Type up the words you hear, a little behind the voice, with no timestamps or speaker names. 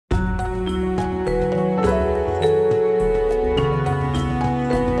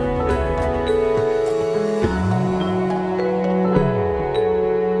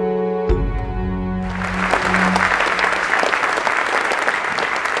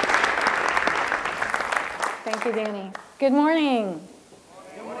Thank you, Danny. Good morning.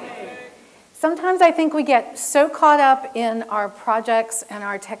 Good morning. Sometimes I think we get so caught up in our projects and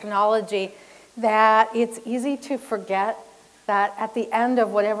our technology that it's easy to forget that at the end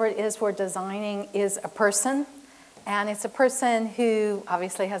of whatever it is we're designing is a person. And it's a person who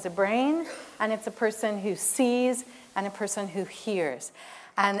obviously has a brain, and it's a person who sees, and a person who hears.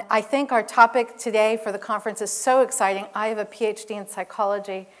 And I think our topic today for the conference is so exciting. I have a Ph.D. in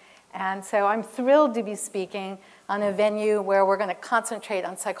psychology, and so I'm thrilled to be speaking on a venue where we're going to concentrate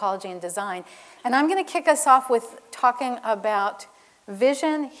on psychology and design. And I'm going to kick us off with talking about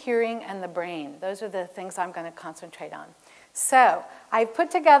vision, hearing, and the brain. Those are the things I'm going to concentrate on. So I've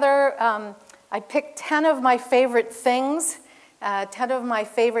put together, I picked 10 of my favorite things, 10 of my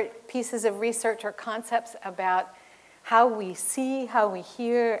favorite pieces of research or concepts about how we see, how we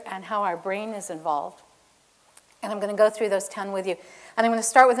hear, and how our brain is involved. And I'm going to go through those 10 with you. And I'm going to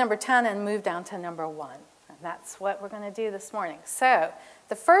start with number 10 and move down to number 1. And that's what we're going to do this morning. So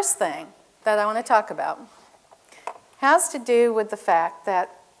the first thing that I want to talk about has to do with the fact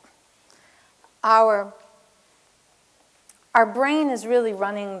that our brain is really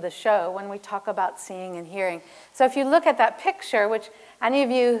running the show when we talk about seeing and hearing. So if you look at that picture, which any of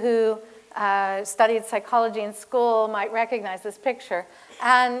you who studied psychology in school might recognize this picture.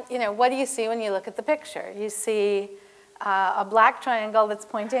 And what do you see when you look at the picture? You see a black triangle that's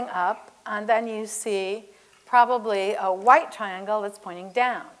pointing up, and then you see probably a white triangle that's pointing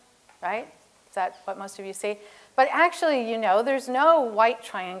down, right? Is that what most of you see? But actually, there's no white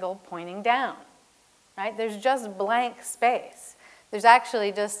triangle pointing down, right? There's just blank space. There's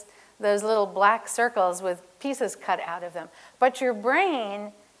actually just those little black circles with pieces cut out of them. But your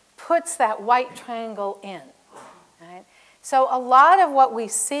brain puts that white triangle in, right? So a lot of what we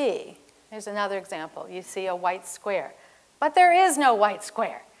see, here's another example. You see a white square, but there is no white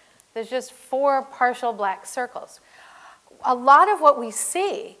square. There's just 4 partial black circles. A lot of what we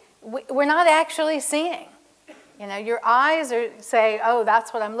see, we're not actually seeing. Your eyes say, oh,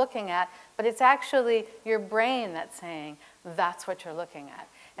 that's what I'm looking at, but it's actually your brain that's saying, that's what you're looking at.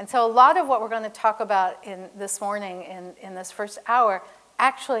 And so a lot of what we're going to talk about this morning in this first hour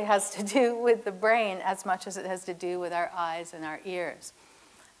actually has to do with the brain as much as it has to do with our eyes and our ears.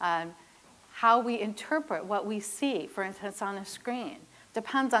 How we interpret what we see, for instance, on a screen,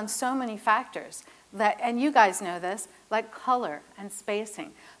 depends on so many factors, and you guys know this, like color and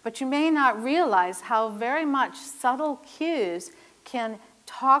spacing. But you may not realize how very much subtle cues can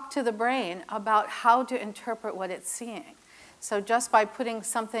talk to the brain about how to interpret what it's seeing. So just by putting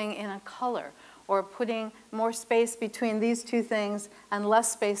something in a color, or putting more space between these two things and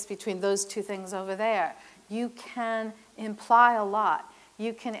less space between those two things over there, you can imply a lot.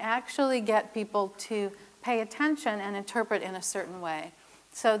 You can actually get people to pay attention and interpret in a certain way.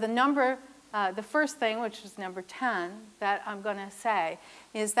 So the first thing, which is number 10, that I'm going to say,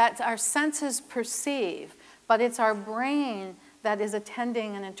 is that our senses perceive, but it's our brain that is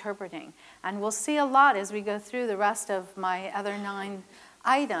attending and interpreting. And we'll see a lot as we go through the rest of my other 9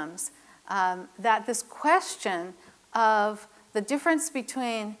 items, that this question of the difference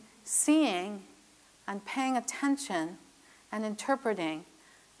between seeing and paying attention and interpreting,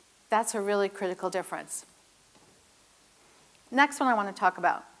 that's a really critical difference. Next one I want to talk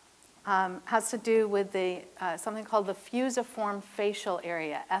about has to do with something called the fusiform facial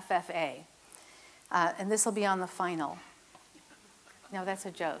area, FFA. And this will be on the final. No, that's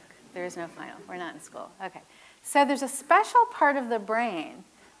a joke. There is no final. We're not in school. Okay. So there's a special part of the brain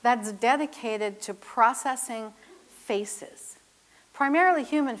that's dedicated to processing faces, primarily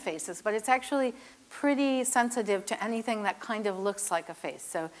human faces, but it's actually pretty sensitive to anything that kind of looks like a face.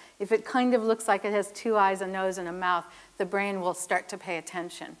 So if it kind of looks like it has 2 eyes, a nose, and a mouth, the brain will start to pay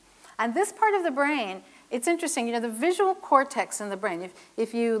attention. And this part of the brain, it's interesting, the visual cortex in the brain,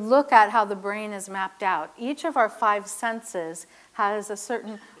 if you look at how the brain is mapped out, each of our 5 senses has a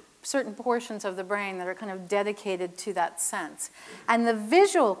certain portions of the brain that are kind of dedicated to that sense. And the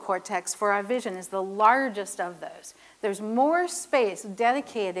visual cortex for our vision is the largest of those. There's more space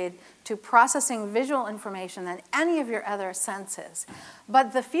dedicated to processing visual information than any of your other senses.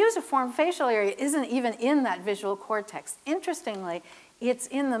 But the fusiform facial area isn't even in that visual cortex. Interestingly, it's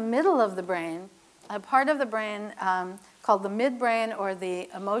in the middle of the brain, a part of the brain called the midbrain, or the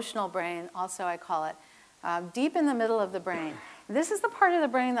emotional brain, also I call it, deep in the middle of the brain. This is the part of the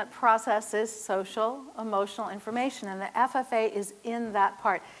brain that processes social, emotional information, and the FFA is in that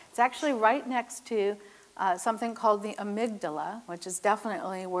part. It's actually right next to something called the amygdala, which is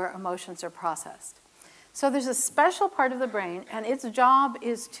definitely where emotions are processed. So there's a special part of the brain, and its job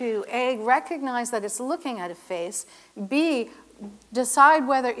is to, A, recognize that it's looking at a face, B, decide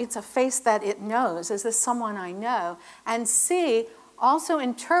whether it's a face that it knows. Is this someone I know? And C, also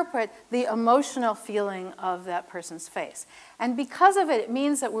interpret the emotional feeling of that person's face. And because of it, it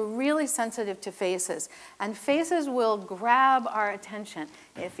means that we're really sensitive to faces. And faces will grab our attention.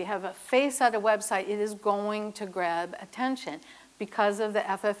 If you have a face at a website, it is going to grab attention because of the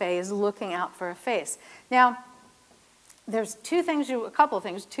FFA is looking out for a face. Now, there's a couple of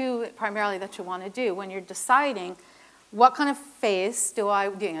things, two primarily that you want to do when you're deciding what kind of face do I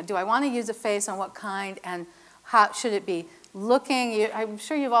want to use a face and what kind, and how should it be looking. I'm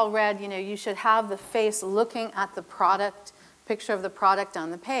sure you've all read, you should have the face looking at the product, picture of the product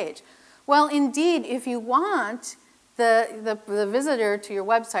on the page. Well, indeed, if you want the visitor to your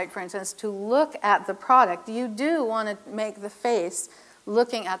website, for instance, to look at the product, you do want to make the face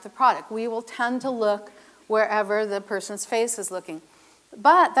looking at the product. We will tend to look wherever the person's face is looking.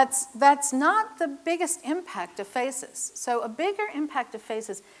 But that's not the biggest impact of faces. So a bigger impact of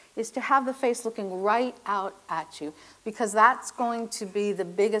faces is to have the face looking right out at you, because that's going to be the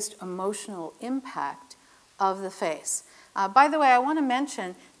biggest emotional impact of the face. By the way, I want to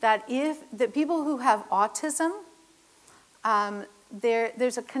mention that people who have autism,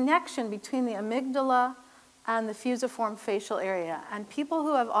 there's a connection between the amygdala and the fusiform facial area. And people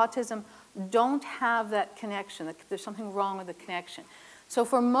who have autism don't have that connection. There's something wrong with the connection. So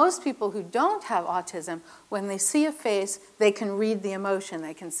for most people who don't have autism, when they see a face, they can read the emotion.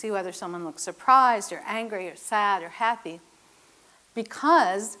 They can see whether someone looks surprised or angry or sad or happy,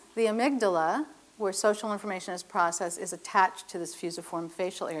 because the amygdala, where social information is processed, is attached to this fusiform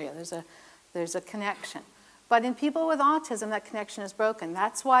facial area. There's a connection. But in people with autism, that connection is broken.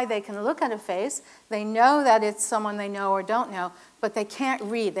 That's why they can look at a face. They know that it's someone they know or don't know, but they can't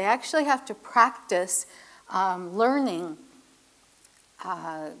read. They actually have to practice learning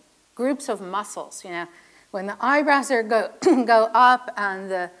groups of muscles. When the eyebrows go up and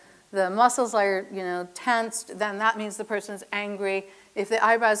the muscles are tensed, then that means the person's angry. If the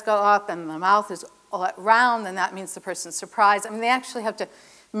eyebrows go up and the mouth is round, then that means the person's surprised. I mean, they actually have to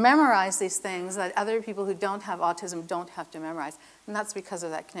memorize these things that other people who don't have autism don't have to memorize. And that's because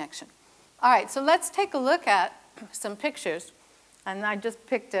of that connection. All right, so let's take a look at some pictures. And I just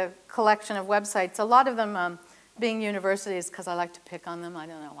picked a collection of websites, a lot of them being universities, because I like to pick on them. I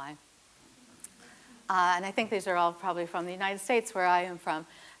don't know why. And I think these are all probably from the United States, where I am from.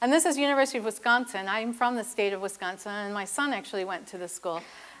 And this is University of Wisconsin. I'm from the state of Wisconsin, and my son actually went to this school.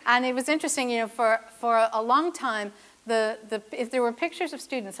 And it was interesting, for a long time, if there were pictures of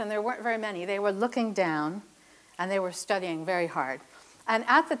students, and there weren't very many, they were looking down, and they were studying very hard. And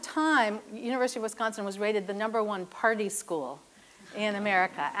at the time, University of Wisconsin was rated the #1 party school in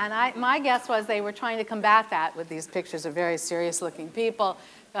America. And my guess was they were trying to combat that with these pictures of very serious-looking people.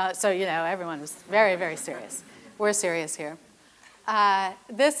 So, everyone was very, very serious. We're serious here.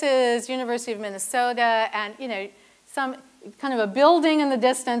 This is University of Minnesota, and, some kind of a building in the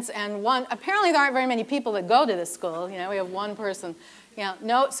distance, and apparently there aren't very many people that go to this school. We have one person.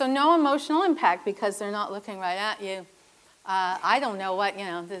 So no emotional impact because they're not looking right at you. I don't know what,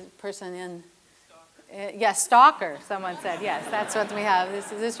 the person in... yes, stalker, someone said. Yes, that's what we have.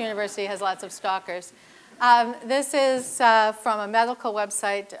 This university has lots of stalkers. This is from a medical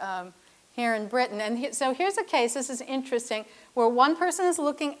website here in Britain. And so here's a case, this is interesting, where one person is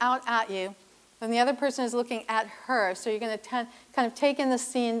looking out at you, and the other person is looking at her. So you're going to kind of take in the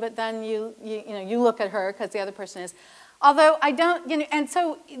scene, but then you look at her because the other person is. Although I don't, and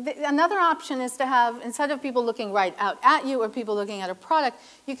so another option is to have, instead of people looking right out at you or people looking at a product,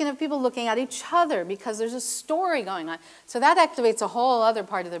 you can have people looking at each other because there's a story going on. So that activates a whole other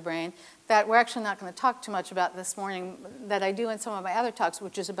part of the brain that we're actually not going to talk too much about this morning, that I do in some of my other talks,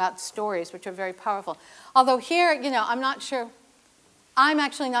 which is about stories, which are very powerful. Although here, I'm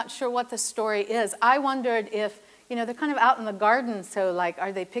actually not sure what the story is. I wondered if, they're kind of out in the garden, so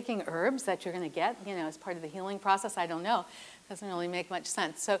are they picking herbs that you're going to get, as part of the healing process? I don't know. It doesn't really make much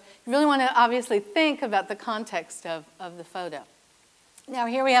sense. So you really want to obviously think about the context of the photo. Now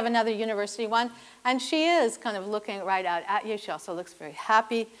here we have another university one, and she is kind of looking right out at you. She also looks very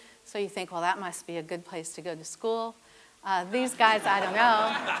happy, so you think, well, that must be a good place to go to school. These guys, I don't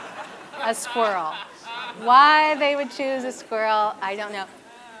know. A squirrel. Why they would choose a squirrel, I don't know.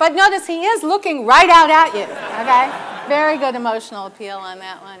 But notice he is looking right out at you, okay? Very good emotional appeal on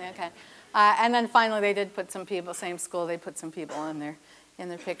that one, okay? And then finally they did put some people, same school, they put some people in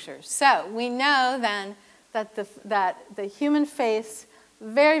their pictures. So we know then that the human face,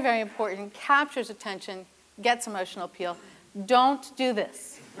 very, very important, captures attention, gets emotional appeal. Don't do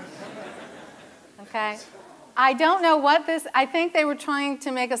this, okay? I don't know what this, I think they were trying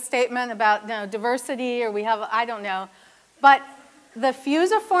to make a statement about diversity, or I don't know. But the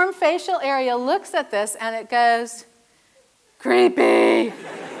fusiform facial area looks at this and it goes, creepy,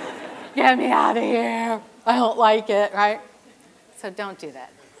 get me out of here, I don't like it, right? So don't do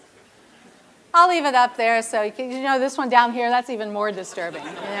that. I'll leave it up there so you know this one down here, that's even more disturbing,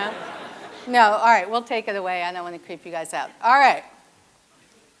 you know? No, all right, we'll take it away. I don't want to creep you guys out. All right.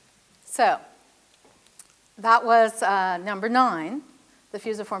 So that was number 9, the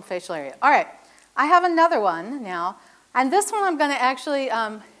fusiform facial area. All right, I have another one now. And this one I'm going to actually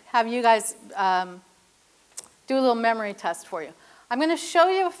have you guys do a little memory test for you. I'm going to show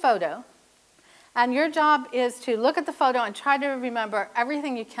you a photo. And your job is to look at the photo and try to remember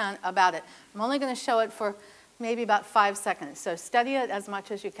everything you can about it. I'm only going to show it for maybe about 5 seconds. So study it as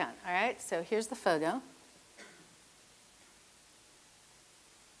much as you can. All right, so here's the photo.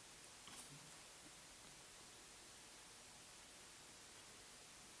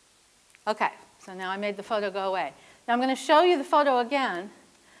 Okay, so now I made the photo go away. Now I'm going to show you the photo again.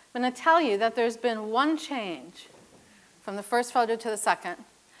 I'm going to tell you that there's been one change from the first photo to the second.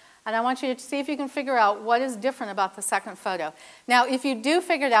 And I want you to see if you can figure out what is different about the second photo. Now, if you do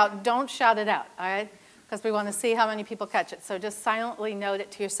figure it out, don't shout it out, all right? Because we want to see how many people catch it. So just silently note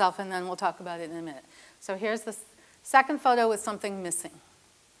it to yourself, and then we'll talk about it in a minute. So here's the second photo with something missing.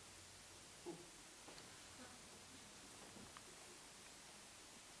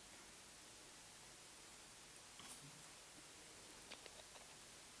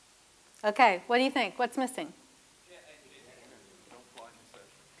 Okay, what do you think? What's missing?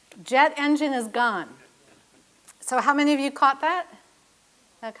 Jet engine is gone. So how many of you caught that?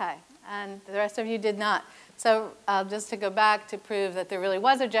 Okay, and the rest of you did not. So just to go back to prove that there really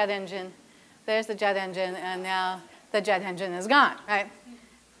was a jet engine, there's the jet engine, and now the jet engine is gone, right?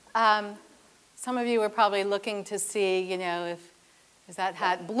 Some of you were probably looking to see, you know, is that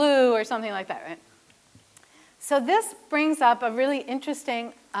hat blue or something like that, right? So this brings up a really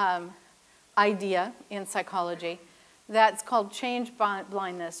interesting idea in psychology that's called change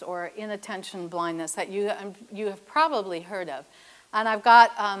blindness or inattention blindness that you have probably heard of. And I've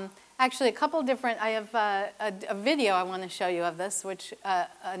got actually a couple different, I have a video I want to show you of this, which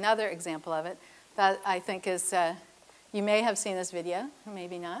another example of it that I think is, you may have seen this video,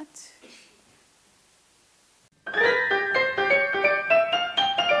 maybe not.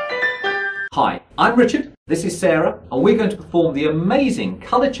 Hi, I'm Richard, this is Sarah, and we're going to perform the amazing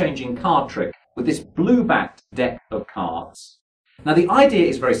colour-changing card trick with this blue-backed deck of cards. Now the idea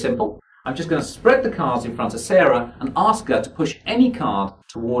is very simple. I'm just going to spread the cards in front of Sarah and ask her to push any card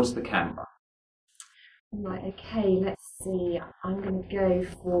towards the camera. Right, okay, let's see. I'm going to go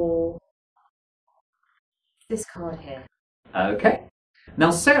for this card here. Okay.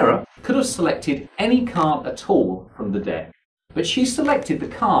 Now Sarah could have selected any card at all from the deck, but she selected the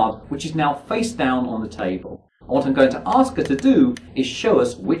card which is now face down on the table. And what I'm going to ask her to do is show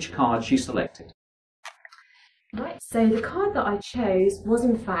us which card she selected. Right, so the card that I chose was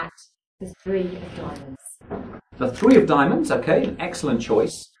in fact the 3 of diamonds. The 3 of diamonds, okay, an excellent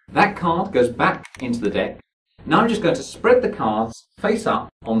choice. That card goes back into the deck. Now I'm just going to spread the cards face up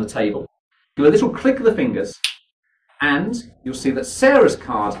on the table. Do a little click of the fingers, and you'll see that Sarah's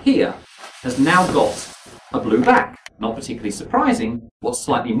card here has now got a blue back. Not particularly surprising. What's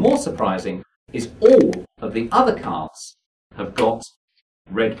slightly more surprising is all of the other cards have got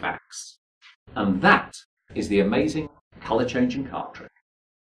red backs. And that is the amazing colour-changing card trick.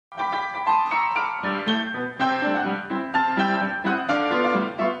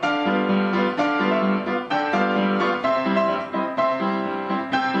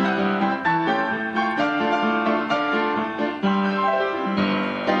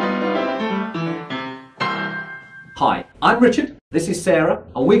 Hi, I'm Richard, this is Sarah,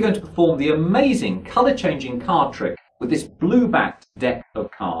 and we're going to perform the amazing colour-changing card trick with this blue-backed deck of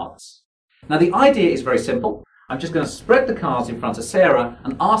cards. Now the idea is very simple. I'm just going to spread the cards in front of Sarah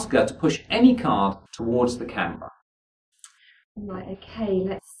and ask her to push any card towards the camera. Right, okay,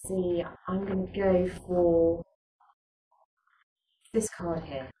 let's see. I'm going to go for this card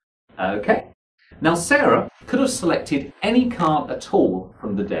here. Okay. Now Sarah could have selected any card at all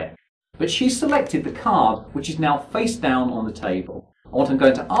from the deck, but she selected the card which is now face down on the table. And what I'm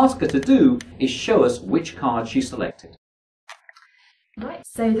going to ask her to do is show us which card she selected. Right,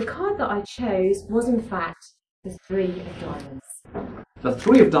 so the card that I chose was in fact the 3 of diamonds. The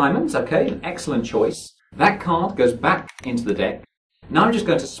 3 of diamonds, okay, an excellent choice. That card goes back into the deck. Now I'm just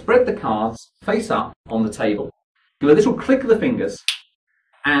going to spread the cards face up on the table. Do a little click of the fingers,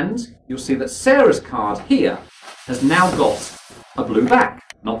 and you'll see that Sarah's card here has now got a blue back.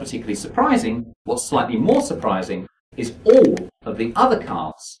 Not particularly surprising. What's slightly more surprising is all of the other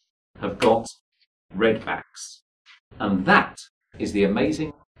cards have got red backs. And that is the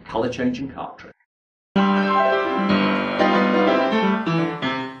amazing color-changing card trick.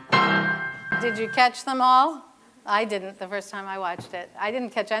 Did you catch them all? I didn't the first time I watched it. I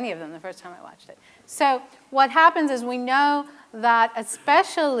didn't catch any of them the first time I watched it. So what happens is we know that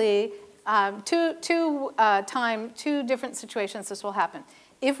especially two different situations this will happen.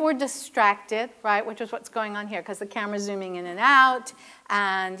 If we're distracted, right, which is what's going on here, because the camera's zooming in and out,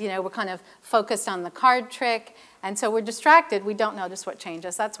 and we're kind of focused on the card trick, and so we're distracted, we don't notice what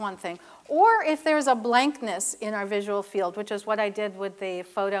changes. That's one thing. Or if there's a blankness in our visual field, which is what I did with the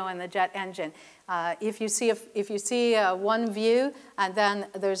photo and the jet engine. If you see one view, and then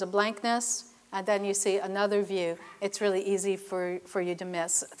there's a blankness, and then you see another view, it's really easy for you to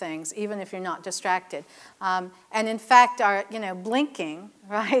miss things, even if you're not distracted. And in fact, our blinking,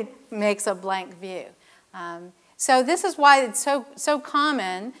 right, makes a blank view. So this is why it's so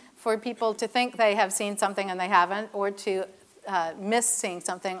common for people to think they have seen something and they haven't, or to miss seeing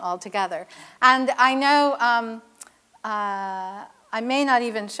something altogether. And I know I may not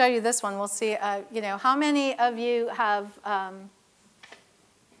even show you this one. We'll see. How many of you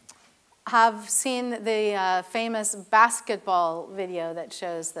have seen the famous basketball video that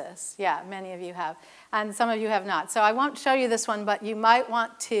shows this? Yeah, many of you have. And some of you have not. So I won't show you this one, but you might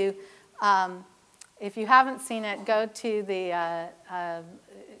want to, if you haven't seen it, go to the,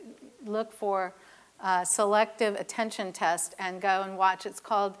 look for selective attention test and go and watch. It's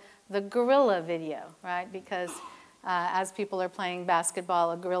called the gorilla video, right? Because as people are playing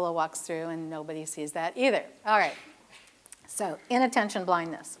basketball, a gorilla walks through and nobody sees that either. All right. So inattention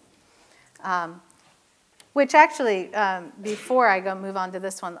blindness. Which actually, before I move on to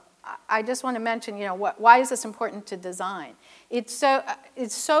this one, I just want to mention, why is this important to design? It's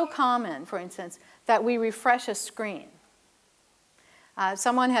so common, for instance, that we refresh a screen.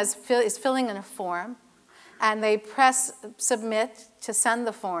 Someone is filling in a form, and they press submit to send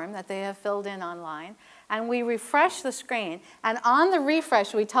the form that they have filled in online, and we refresh the screen, and on the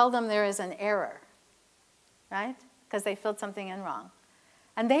refresh, we tell them there is an error, right? Because they filled something in wrong.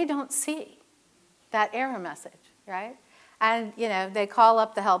 And they don't see that error message, right? And, they call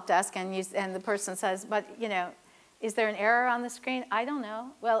up the help desk, and the person says, but, is there an error on the screen? I don't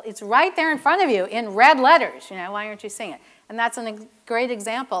know. Well, it's right there in front of you in red letters. Why aren't you seeing it? And that's a great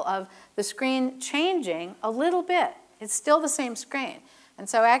example of the screen changing a little bit. It's still the same screen. And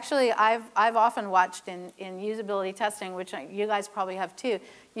so actually, I've often watched in usability testing, which you guys probably have too,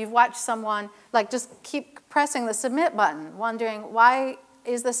 you've watched someone just keep pressing the submit button, wondering, why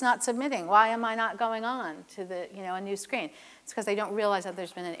is this not submitting? Why am I not going on to the, a new screen? It's because they don't realize that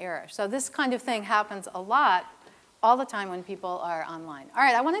there's been an error. So this kind of thing happens a lot, all the time when people are online. All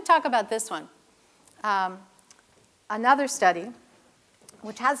right, I want to talk about this one. Another study,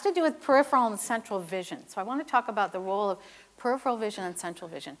 which has to do with peripheral and central vision. So I want to talk about the role of peripheral vision and central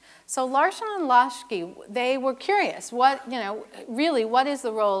vision. So Larson and Loschke, they were curious, really, what is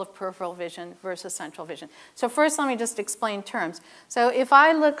the role of peripheral vision versus central vision? So first, let me just explain terms. So if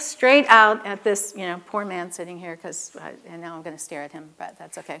I look straight out at this, poor man sitting here, and now I'm going to stare at him, but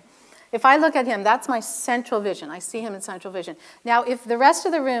that's okay. If I look at him, that's my central vision. I see him in central vision. Now, if the rest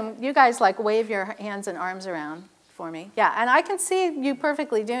of the room, you guys wave your hands and arms around for me. Yeah, and I can see you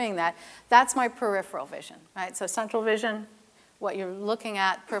perfectly doing that. That's my peripheral vision, right? So central vision, what you're looking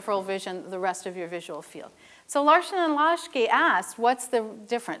at, peripheral vision, the rest of your visual field. So Larson and Loschke asked, what's the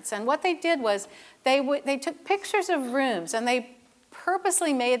difference? And what they did was they took pictures of rooms, and they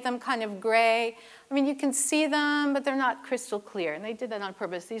purposely made them kind of gray. I mean, you can see them, but they're not crystal clear. And they did that on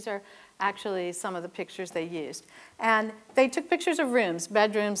purpose. These are actually some of the pictures they used. And they took pictures of rooms,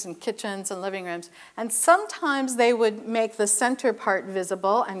 bedrooms and kitchens and living rooms. And sometimes they would make the center part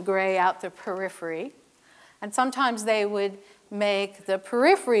visible and gray out the periphery. And sometimes they would make the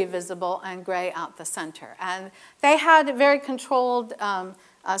periphery visible and gray out the center. And they had very controlled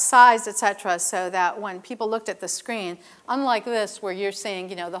size, et cetera, so that when people looked at the screen, unlike this where you're seeing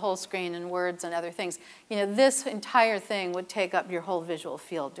the whole screen and words and other things, this entire thing would take up your whole visual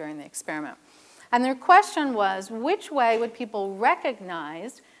field during the experiment. And their question was, which way would people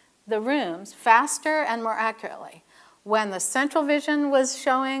recognize the rooms faster and more accurately? When the central vision was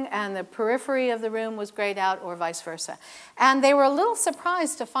showing and the periphery of the room was grayed out, or vice versa. And they were a little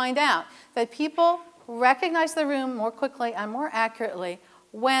surprised to find out that people recognized the room more quickly and more accurately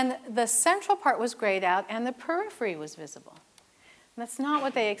when the central part was grayed out and the periphery was visible. And that's not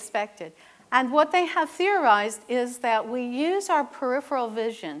what they expected. And what they have theorized is that we use our peripheral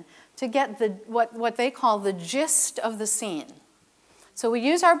vision to get what they call the gist of the scene. So we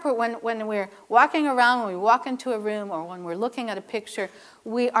use when we're walking around, when we walk into a room, or when we're looking at a picture,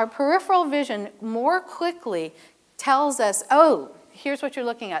 our peripheral vision more quickly tells us, oh, here's what you're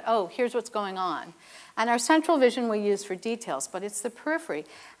looking at. Oh, here's what's going on. And our central vision we use for details, but it's the periphery.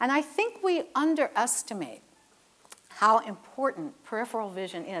 And I think we underestimate how important peripheral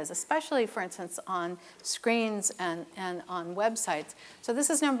vision is, especially, for instance, on screens and on websites. So this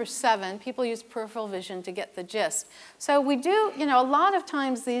is number 7. People use peripheral vision to get the gist. So we do, you know, a lot of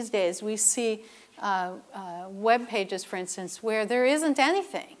times these days we see web pages, for instance, where there isn't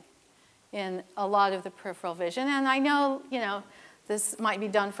anything in a lot of the peripheral vision. And I know, you know, this might be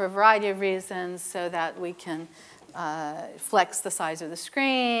done for a variety of reasons so that we can flex the size of the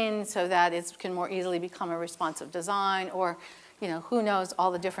screen so that it can more easily become a responsive design, or, you know, who knows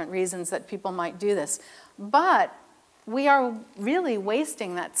all the different reasons that people might do this. But we are really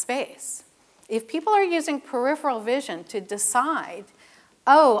wasting that space. If people are using peripheral vision to decide,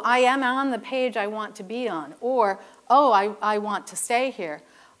 oh, I am on the page I want to be on, or, oh, I want to stay here.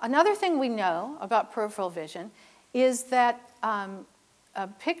 Another thing we know about peripheral vision is that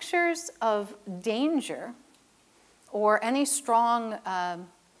pictures of danger or any strong,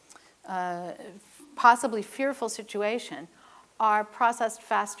 possibly fearful situation are processed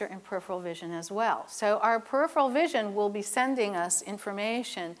faster in peripheral vision as well. So our peripheral vision will be sending us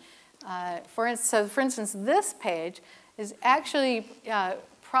information. For instance, this page is actually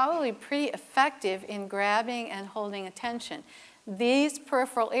probably pretty effective in grabbing and holding attention. These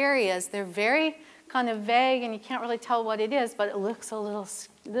peripheral areas, they're very kind of vague and you can't really tell what it is, but it looks a little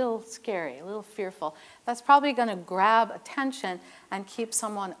scary, a little fearful. That's probably going to grab attention and keep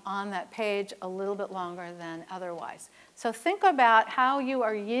someone on that page a little bit longer than otherwise. So think about how you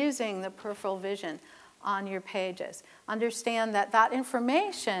are using the peripheral vision on your pages. Understand that that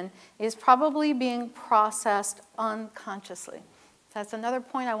information is probably being processed unconsciously. That's another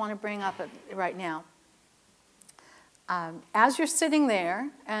point I want to bring up right now. As you're sitting there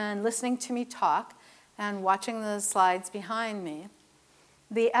and listening to me talk and watching the slides behind me,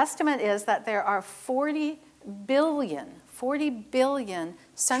 the estimate is that there are 40 billion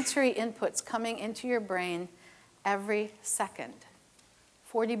sensory inputs coming into your brain every second.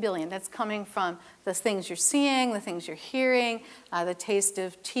 40 billion. That's coming from the things you're seeing, the things you're hearing, the taste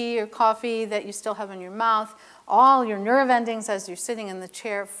of tea or coffee that you still have in your mouth, all your nerve endings as you're sitting in the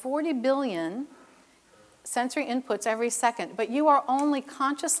chair. 40 billion sensory inputs every second, but you are only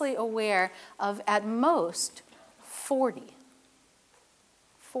consciously aware of, at most, 40.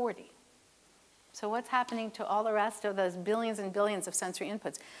 40. So what's happening to all the rest of those billions and billions of sensory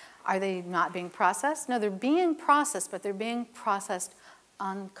inputs? Are they not being processed? No, they're being processed, but they're being processed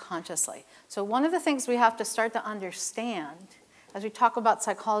unconsciously. So one of the things we have to start to understand as we talk about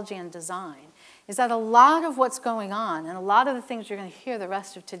psychology and design is that a lot of what's going on and a lot of the things you're going to hear the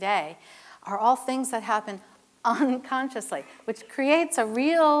rest of today are all things that happen unconsciously, which creates a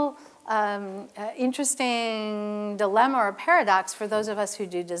real interesting dilemma or paradox for those of us who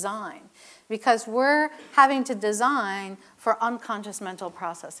do design, because we're having to design for unconscious mental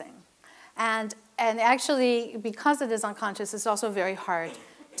processing. And actually, because it is unconscious, it's also very hard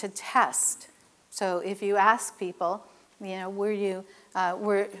to test. So if you ask people, you know,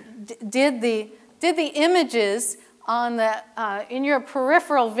 did the images on the in your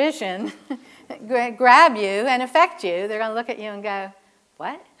peripheral vision grab you and affect you? They're going to look at you and go,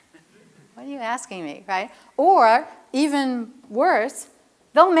 "What? What are you asking me?" Right? Or even worse,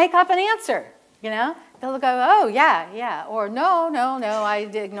 they'll make up an answer. You know, they'll go, "Oh yeah," or "No, I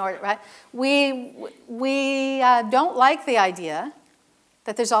ignored it." Right? We don't like the idea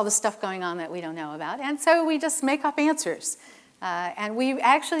that there's all this stuff going on that we don't know about, and so we just make up answers, and we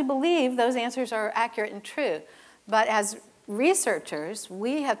actually believe those answers are accurate and true. But as researchers,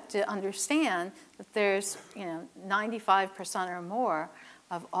 we have to understand that there's 95% or more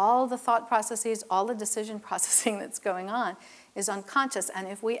of all the thought processes, all the decision processing that's going on is unconscious. And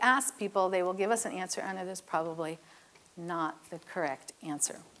if we ask people, they will give us an answer, and it is probably not the correct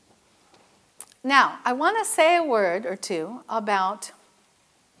answer. Now, I want to say a word or two about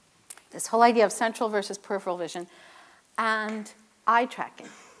this whole idea of central versus peripheral vision and eye tracking.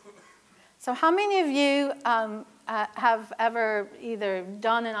 So how many of you have ever either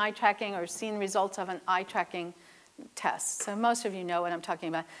done an eye tracking or seen results of an eye tracking test? So most of you know what I'm talking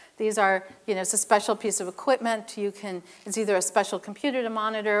about. These are, it's a special piece of equipment. It's either a special computer to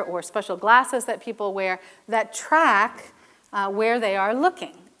monitor or special glasses that people wear that track where they are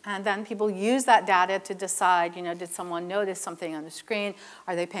looking. And then people use that data to decide, did someone notice something on the screen?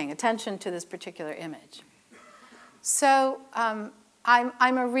 Are they paying attention to this particular image? So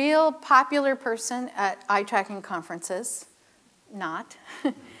I'm a real popular person at eye tracking conferences. Not.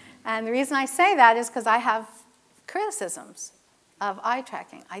 And the reason I say that is because I have criticisms of eye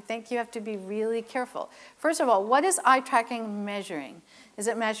tracking. I think you have to be really careful. First of all, what is eye tracking measuring? Is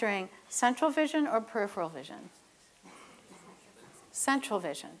it measuring central vision or peripheral vision? Central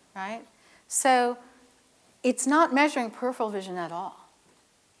vision, right? So it's not measuring peripheral vision at all.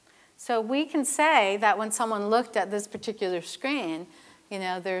 So we can say that when someone looked at this particular screen, you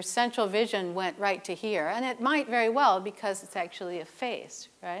know, their central vision went right to here. And it might very well because it's actually a face,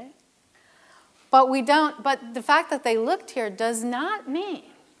 right? But the fact that they looked here does not mean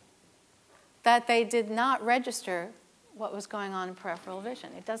that they did not register what was going on in peripheral vision.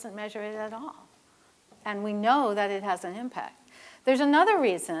 It doesn't measure it at all. And we know that it has an impact. There's another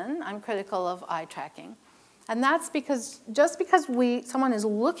reason I'm critical of eye tracking, and that's because just because someone is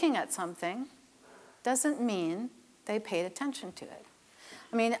looking at something doesn't mean they paid attention to it.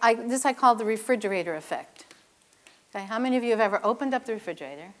 I mean, this I call the refrigerator effect. Okay, how many of you have ever opened up the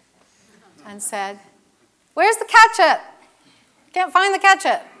refrigerator and said, "Where's the ketchup? Can't find the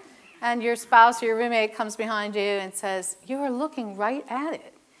ketchup." And your spouse or your roommate comes behind you and says, "You were looking right at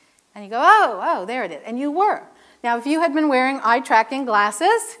it." And you go, oh, there it is. And you were. Now, if you had been wearing eye-tracking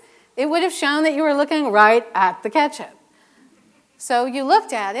glasses, it would have shown that you were looking right at the ketchup. So you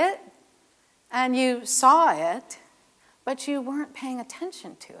looked at it, and you saw it, but you weren't paying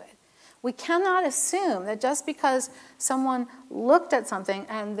attention to it. We cannot assume that just because someone looked at something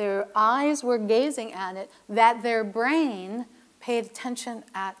and their eyes were gazing at it, that their brain paid attention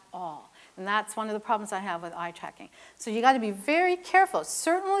at all. And that's one of the problems I have with eye tracking. So you got to be very careful.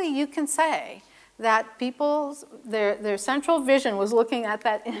 Certainly you can say that their central vision was looking at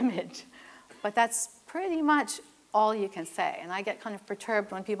that image, but that's pretty much all you can say. And I get kind of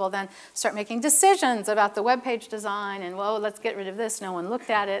perturbed when people then start making decisions about the web page design and, well, let's get rid of this. No one looked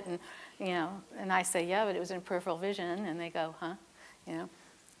at it. And, you know, and I say, yeah, but it was in peripheral vision. And they go, huh? You know.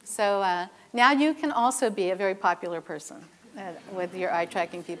 So now you can also be a very popular person with your eye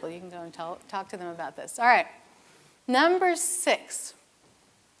tracking people. You can go and talk to them about this. All right. Number 6.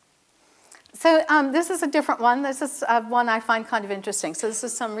 So this is a different one. This is one I find kind of interesting. So this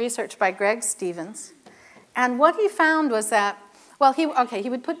is some research by Greg Stevens. And what he found was that, well, he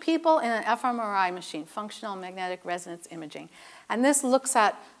would put people in an fMRI machine, functional magnetic resonance imaging. And this looks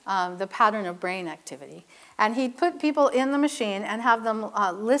at the pattern of brain activity. And he'd put people in the machine and have them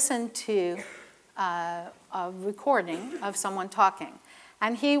listen to a recording of someone talking.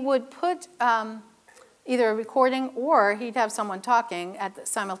 And he would put either a recording or he'd have someone talking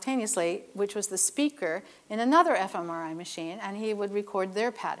simultaneously, which was the speaker, in another fMRI machine, and he would record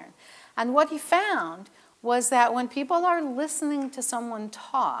their pattern. And what he found was that when people are listening to someone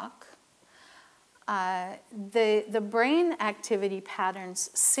talk, the brain activity patterns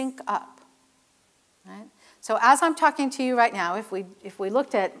sync up. Right? So as I'm talking to you right now, if we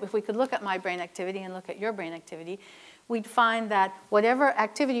could look at my brain activity and look at your brain activity, we'd find that whatever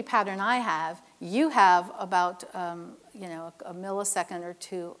activity pattern I have, you have about a millisecond or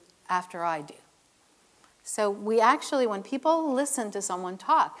two after I do. So we actually, when people listen to someone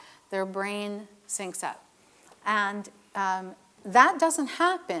talk, their brain syncs up. And that doesn't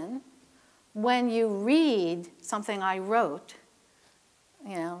happen when you read something I wrote,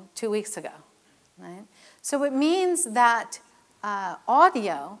 2 weeks ago, right? So it means that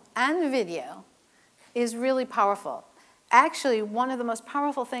audio and video is really powerful. Actually, one of the most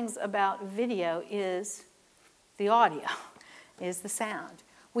powerful things about video is the audio, is the sound.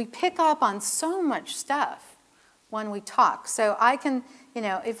 We pick up on so much stuff when we talk. So I can,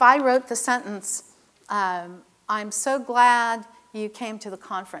 if I wrote the sentence, I'm so glad you came to the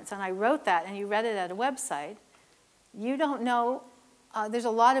conference, and I wrote that and you read it at a website, you don't know, there's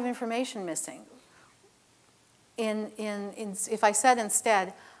a lot of information missing. If I said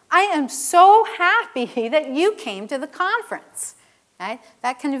instead, I am so happy that you came to the conference, right?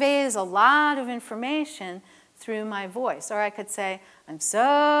 That conveys a lot of information through my voice. Or I could say, I'm so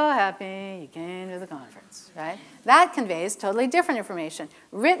happy you came to the conference, right? That conveys totally different information.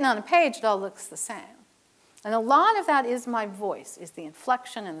 Written on a page, it all looks the same. And a lot of that is my voice, is the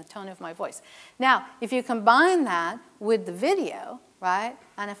inflection and the tone of my voice. Now, if you combine that with the video, right?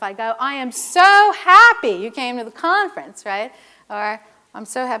 And if I go, I am so happy you came to the conference, right? Or I'm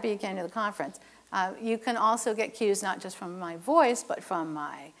so happy you came to the conference. You can also get cues not just from my voice, but from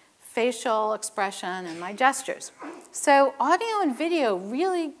my facial expression and my gestures. So audio and video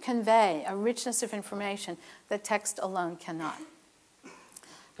really convey a richness of information that text alone cannot.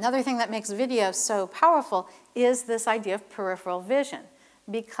 Another thing that makes video so powerful is this idea of peripheral vision.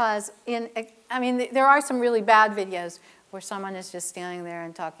 Because there are some really bad videos where someone is just standing there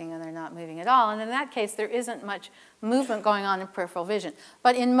and talking and they're not moving at all. And in that case, there isn't much movement going on in peripheral vision.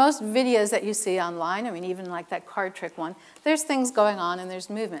 But in most videos that you see online, I mean, even like that card trick one, there's things going on and there's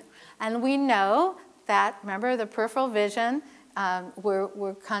movement. And we know that, remember, the peripheral vision,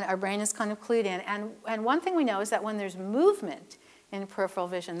 our brain is kind of clued in. And one thing we know is that when there's movement in peripheral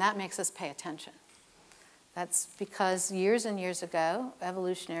vision, that makes us pay attention. That's because years and years ago,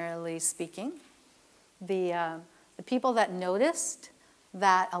 evolutionarily speaking, the people that noticed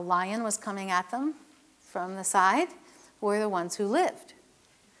that a lion was coming at them from the side were the ones who lived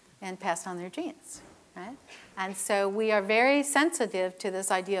and passed on their genes, right? And so we are very sensitive to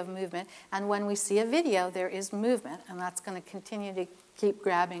this idea of movement. And when we see a video, there is movement, and that's going to continue to keep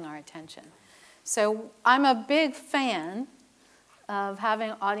grabbing our attention. So I'm a big fan of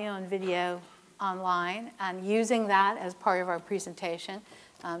having audio and video online and using that as part of our presentation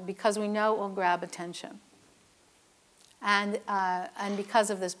because we know it will grab attention. And because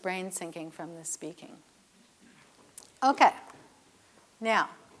of this brain syncing from the speaking. Okay. Now,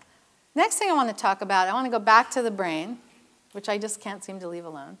 next thing I want to talk about, I want to go back to the brain, which I just can't seem to leave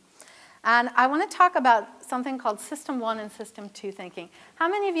alone. And I want to talk about something called System 1 and System 2 thinking. How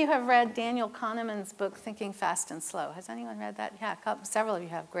many of you have read Daniel Kahneman's book, Thinking Fast and Slow? Has anyone read that? Yeah, several of you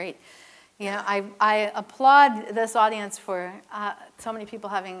have. Great. You know, I applaud this audience for so many people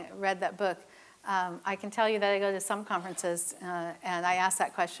having read that book. I can tell you that I go to some conferences and I ask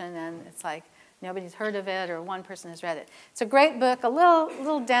that question and it's like nobody's heard of it or one person has read it. It's a great book, a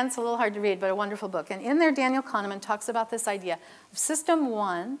little dense, a little hard to read, but a wonderful book. And in there, Daniel Kahneman talks about this idea of System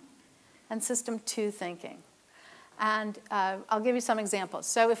 1 and System 2 thinking. And I'll give you some examples.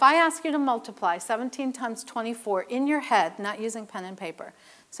 So if I ask you to multiply 17 times 24 in your head, not using pen and paper,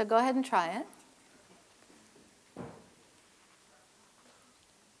 so go ahead and try it.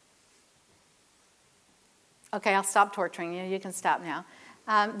 Okay, I'll stop torturing you. You can stop now.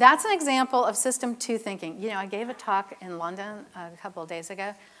 That's an example of System 2 thinking. You know, I gave a talk in London a couple of days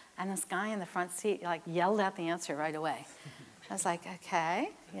ago, and this guy in the front seat like yelled out the answer right away. I was like,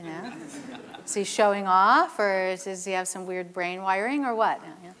 okay, you know. Is he showing off, or does he have some weird brain wiring, or what?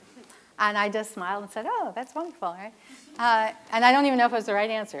 You know? And I just smiled and said, oh, that's wonderful, right? And I don't even know if it was the right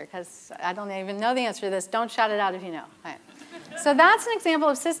answer, because I don't even know the answer to this. Don't shout it out if you know. Right. So that's an example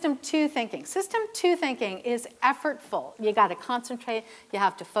of System 2 thinking. System 2 thinking is effortful. You got to concentrate. You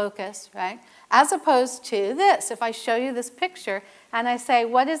have to focus, right? As opposed to this. If I show you this picture and I say,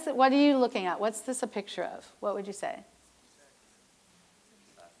 what are you looking at? What's this a picture of? What would you say?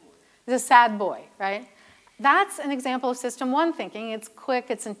 It's a sad boy, right? That's an example of System 1 thinking. It's quick.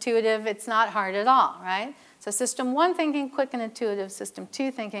 It's intuitive. It's not hard at all, right? So System 1 thinking, quick and intuitive. System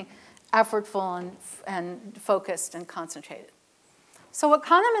 2 thinking, effortful and focused and concentrated. So what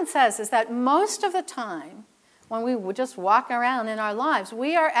Kahneman says is that most of the time, when we just walk around in our lives,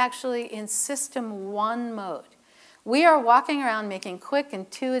 we are actually in System 1 mode. We are walking around making quick,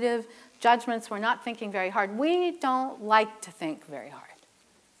 intuitive judgments. We're not thinking very hard. We don't like to think very hard.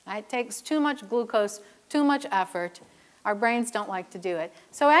 Right? It takes too much glucose, too much effort. Our brains don't like to do it.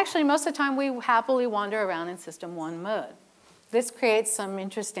 So actually, most of the time, we happily wander around in System 1 mode. This creates some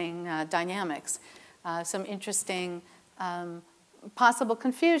interesting dynamics, some interesting possible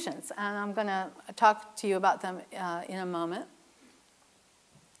confusions, and I'm going to talk to you about them in a moment.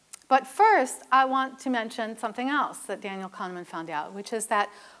 But first, I want to mention something else that Daniel Kahneman found out, which is that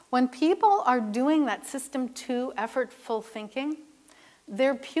when people are doing that System 2 effortful thinking,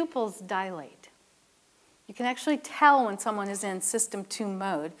 their pupils dilate. You can actually tell when someone is in System 2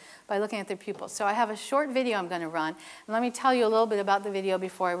 mode by looking at their pupils. So I have a short video I'm going to run, and let me tell you a little bit about the video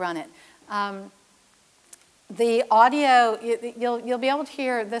before I run it. The audio, you'll be able to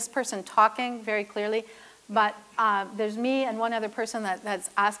hear this person talking very clearly, but there's me and one other person that's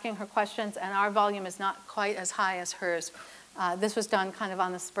asking her questions, and our volume is not quite as high as hers. This was done kind of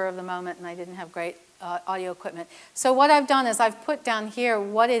on the spur of the moment, and I didn't have great audio equipment. So what I've done is I've put down here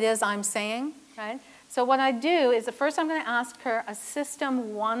what it is I'm saying, right? So what I do is at first I'm going to ask her a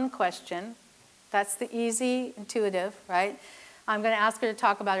System 1 question. That's the easy, intuitive, right? I'm going to ask her to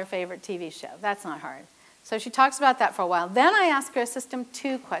talk about her favorite TV show. That's not hard. So she talks about that for a while. Then I ask her a System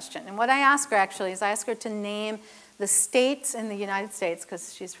 2 question. And what I ask her actually is I ask her to name the states in the United States,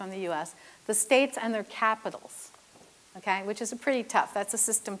 because she's from the US, the states and their capitals, okay, which is pretty tough. That's a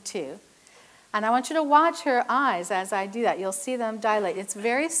System 2. And I want you to watch her eyes as I do that. You'll see them dilate. It's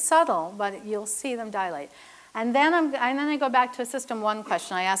very subtle, but you'll see them dilate. And then I go back to a System 1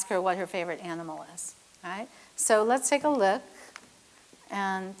 question. I ask her what her favorite animal is, all right? So let's take a look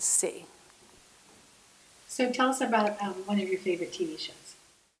and see. So tell us about one of your favorite TV shows.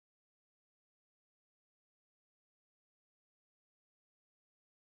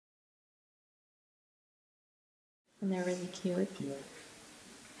 And they're in the queue.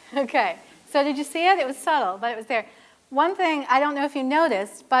 Okay, so did you see it? It was subtle, but it was there. One thing, I don't know if you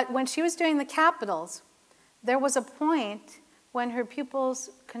noticed, but when she was doing the capitals, there was a point when her pupils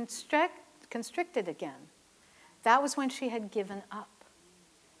constricted again. That was when she had given up.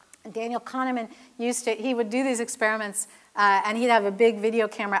 And Daniel Kahneman he would do these experiments, and he'd have a big video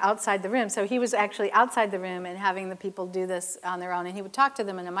camera outside the room. So he was actually outside the room and having the people do this on their own, and he would talk to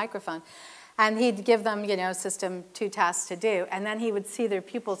them in a microphone. And he'd give them, system 2 tasks to do. And then he would see their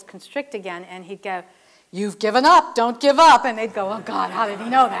pupils constrict again, and he'd go, "You've given up, don't give up." And they'd go, "Oh, God, how did he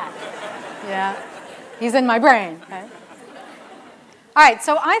know that?" Yeah, he's in my brain. Right? All right,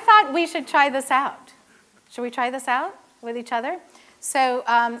 so I thought we should try this out. Should we try this out with each other? So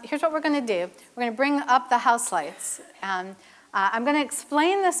here's what we're going to do. We're going to bring up the house lights. And I'm going to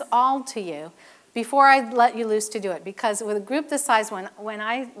explain this all to you before I let you loose to do it. Because with a group this size,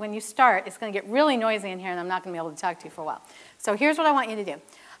 when you start, it's going to get really noisy in here, and I'm not going to be able to talk to you for a while. So here's what I want you to do.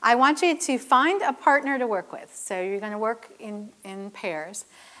 I want you to find a partner to work with. So you're going to work in pairs.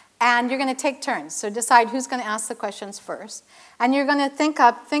 And you're going to take turns. So decide who's going to ask the questions first. And you're going to think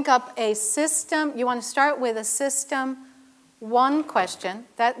up a system. You want to start with a system 1 question.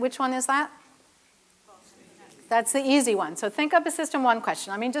 Which one is that? That's the easy one. So think up a system 1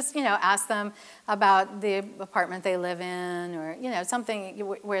 question. I mean, just, ask them about the apartment they live in, or, something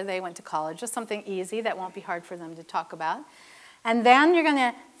where they went to college. Just something easy that won't be hard for them to talk about. And then you're going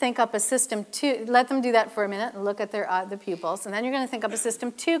to think up a system 2. Let them do that for a minute and look at the pupils. And then you're going to think up a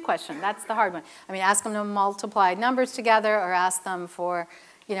system 2 question. That's the hard one. I mean, ask them to multiply numbers together, or ask them for,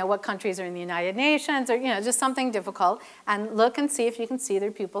 what countries are in the United Nations, or, just something difficult. And look and see if you can see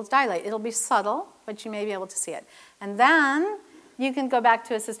their pupils dilate. It'll be subtle, but you may be able to see it. And then you can go back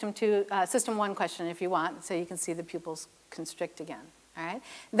to a system 1 question if you want, so you can see the pupils constrict again. All right?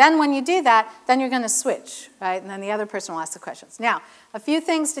 Then when you do that, then you're going to switch, right? And then the other person will ask the questions. Now, a few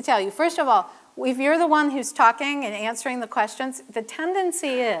things to tell you. First of all, if you're the one who's talking and answering the questions, the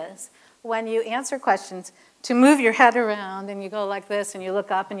tendency is, when you answer questions, to move your head around, and you go like this, and you look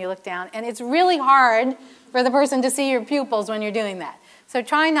up and you look down. And it's really hard for the person to see your pupils when you're doing that. So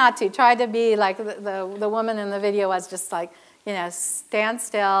try not to. Try to be like the woman in the video was, just like, stand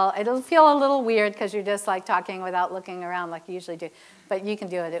still. It'll feel a little weird because you're just like talking without looking around like you usually do. But you can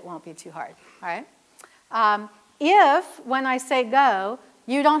do it. It won't be too hard. All right? If, when I say go,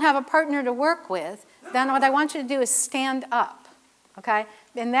 you don't have a partner to work with, then what I want you to do is stand up. Okay?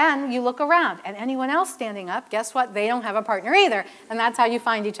 And then you look around. And anyone else standing up, guess what? They don't have a partner either. And that's how you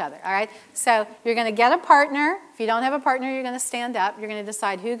find each other. All right? So you're going to get a partner. If you don't have a partner, you're going to stand up. You're going to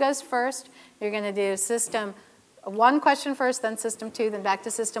decide who goes first. You're going to do system 1 question first, then system 2, then back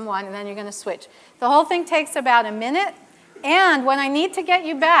to system 1, and then you're going to switch. The whole thing takes about a minute. And when I need to get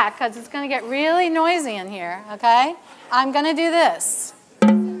you back, because it's going to get really noisy in here, okay, I'm going to do this.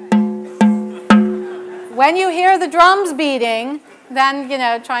 When you hear the drums beating, then,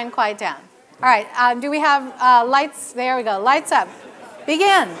 try and quiet down. All right, do we have lights? There we go. Lights up.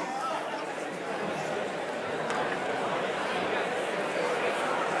 Begin.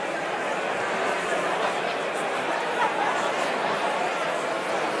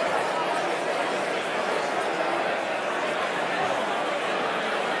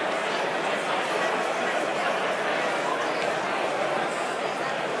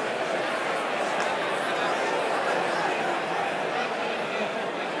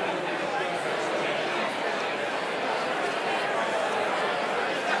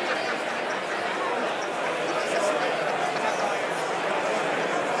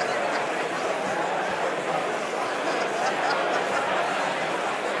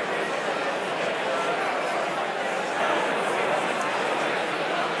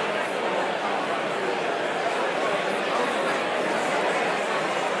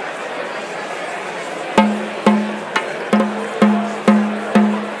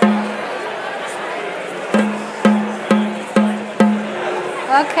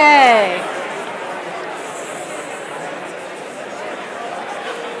 Okay.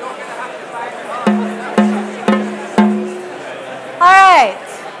 All right.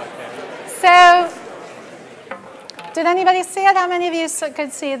 So, did anybody see it? How many of you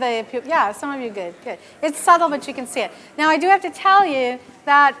could see the pupil? Yeah, some of you good. Good. It's subtle, but you can see it. Now, I do have to tell you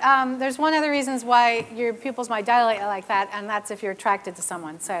that there's one of the reasons why your pupils might dilate like that, and that's if you're attracted to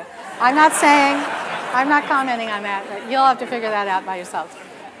someone. So, I'm not commenting on that, but you'll have to figure that out by yourselves.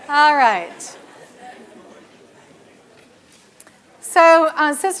 All right. So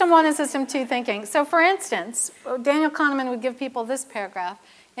system 1 and system 2 thinking. So for instance, Daniel Kahneman would give people this paragraph.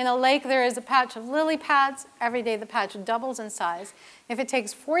 In a lake, there is a patch of lily pads. Every day, the patch doubles in size. If it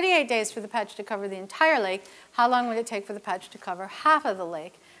takes 48 days for the patch to cover the entire lake, how long would it take for the patch to cover half of the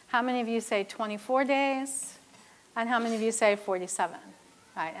lake? How many of you say 24 days? And how many of you say 47?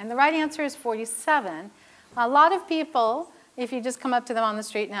 Right, and the right answer is 47. A lot of people, if you just come up to them on the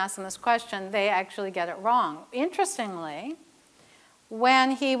street and ask them this question, they actually get it wrong. Interestingly,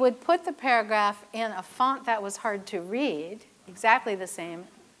 when he would put the paragraph in a font that was hard to read, exactly the same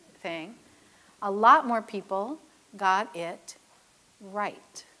thing, a lot more people got it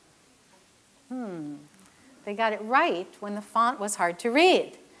right. They got it right when the font was hard to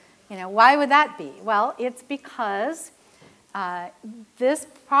read. You know, why would that be? Well, it's because this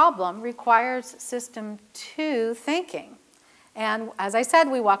problem requires system 2 thinking. And as I said,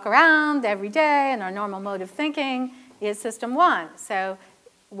 we walk around every day, and our normal mode of thinking is system 1. So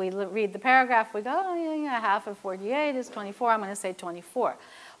we read the paragraph, we go, oh, yeah, half of 48 is 24, I'm going to say 24.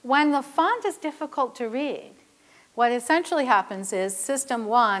 When the font is difficult to read, what essentially happens is system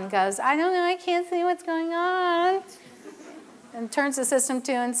 1 goes, I don't know, I can't see what's going on, and turns to system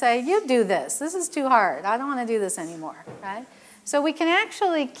 2 and say, you do this. This is too hard. I don't want to do this anymore, right? So we can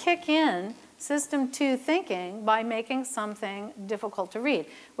actually kick in system 2 thinking by making something difficult to read,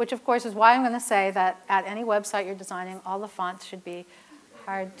 which of course is why I'm going to say that at any website you're designing, all the fonts should be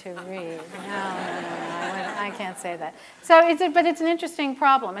hard to read. No, I can't say that. So but it's an interesting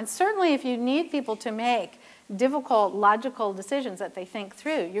problem. And certainly if you need people to make difficult logical decisions that they think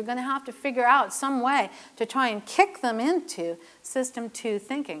through, you're going to have to figure out some way to try and kick them into system 2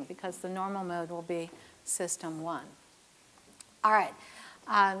 thinking, because the normal mode will be system 1. All right,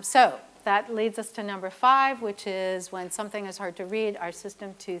 so that leads us to number 5, which is when something is hard to read, our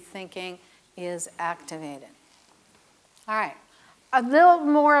system 2 thinking is activated. All right, a little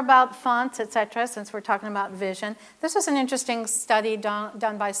more about fonts, etc., since we're talking about vision. This was an interesting study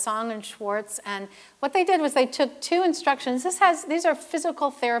done by Song and Schwartz, and what they did was they took 2 instructions. These are physical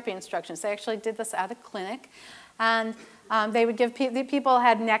therapy instructions. They actually did this at a clinic, and they would give people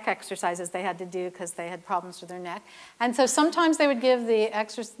had neck exercises they had to do because they had problems with their neck. And so sometimes they would give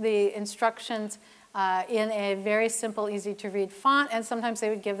the instructions in a very simple, easy to read font, and sometimes they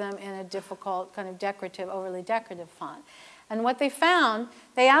would give them in a difficult, kind of decorative, overly decorative font. And what they found,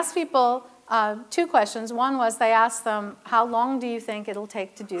 they asked people 2 questions. One was they asked them, how long do you think it'll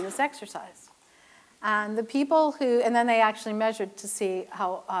take to do this exercise? And the people and then they actually measured to see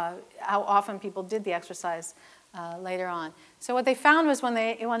how often people did the exercise later on. So what they found was when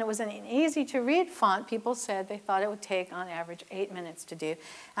it was an easy to read font, people said they thought it would take on average 8 minutes to do.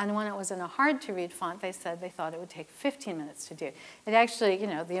 And when it was in a hard to read font, they said they thought it would take 15 minutes to do. It actually, you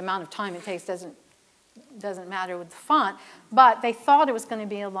know, the amount of time it takes doesn't matter with the font, but they thought it was going to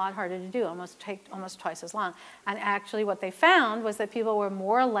be a lot harder to do, take almost twice as long. And actually what they found was that people were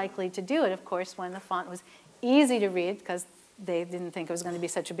more likely to do it, of course, when the font was easy to read, because they didn't think it was going to be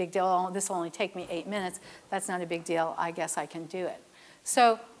such a big deal. Oh, this will only take me 8 minutes. That's not a big deal. I guess I can do it.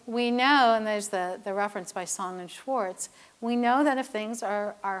 So we know, and there's the reference by Song and Schwartz, we know that if things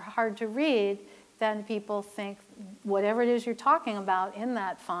are hard to read, then people think whatever it is you're talking about in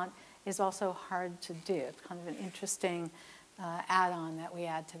that font is also hard to do. It's kind of an interesting add-on that we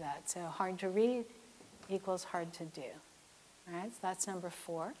add to that. So hard to read equals hard to do. All right, so that's number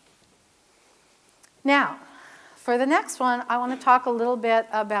 4. Now, for the next one, I want to talk a little bit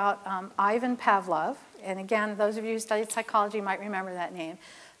about Ivan Pavlov. And again, those of you who studied psychology might remember that name.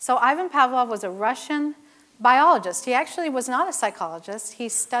 So Ivan Pavlov was a Russian biologist. He actually was not a psychologist. He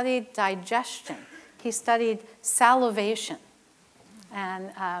studied digestion. He studied salivation.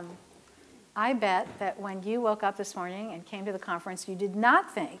 And I bet that when you woke up this morning and came to the conference, you did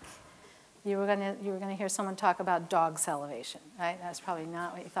not think you were going to hear someone talk about dog salivation, right? That's probably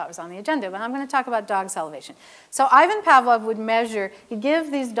not what you thought was on the agenda, but I'm going to talk about dog salivation. So Ivan Pavlov would measure, he'd give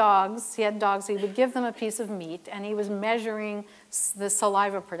these dogs, he had dogs, he would give them a piece of meat, and he was measuring the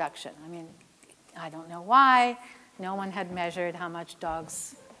saliva production. I mean, I don't know why. No one had measured how much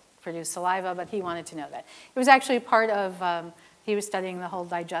dogs produce saliva, but he wanted to know that. It was actually part of, he was studying the whole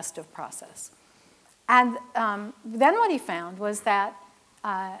digestive process. And then what he found was that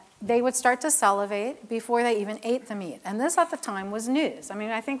they would start to salivate before they even ate the meat. And this at the time was news. I mean,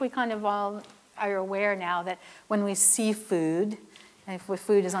 I think we kind of all are aware now that when we see food, and if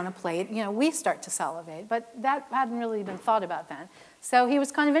food is on a plate, you know, we start to salivate. But that hadn't really been thought about then. So he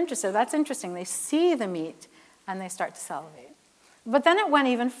was kind of interested. That's interesting. They see the meat and they start to salivate. But then it went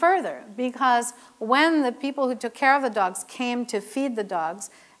even further, because when the people who took care of the dogs came to feed the dogs,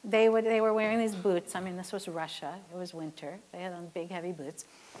 they were wearing these boots. I mean, this was Russia. It was winter. They had on big, heavy boots.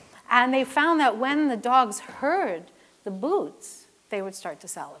 And they found that when the dogs heard the boots, they would start to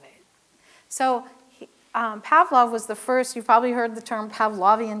salivate. So Pavlov was the first, you've probably heard the term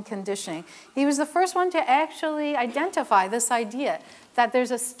Pavlovian conditioning. He was the first one to actually identify this idea that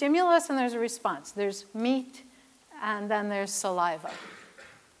there's a stimulus and there's a response. There's meat and then there's saliva.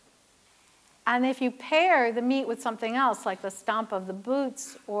 And if you pair the meat with something else, like the stomp of the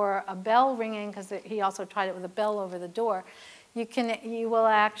boots or a bell ringing, because he also tried it with a bell over the door, you will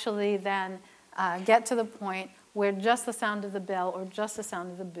actually then get to the point where just the sound of the bell or just the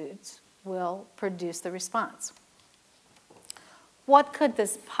sound of the boots will produce the response. What could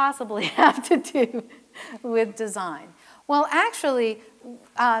this possibly have to do with design? Well, actually,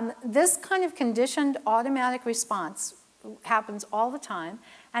 this kind of conditioned automatic response happens all the time,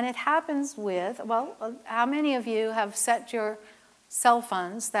 and it happens with, well, how many of you have set your cell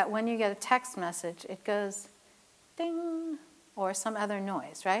phones that when you get a text message, it goes ding, or some other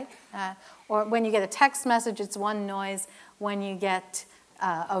noise, right? Or when you get a text message, it's one noise. When you get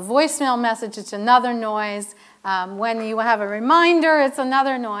a voicemail message, it's another noise. When you have a reminder, it's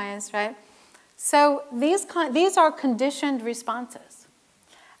another noise, right? So these are conditioned responses.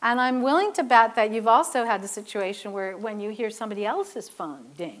 And I'm willing to bet that you've also had the situation where when you hear somebody else's phone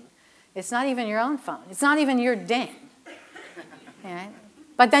ding, it's not even your own phone. It's not even your ding. Right?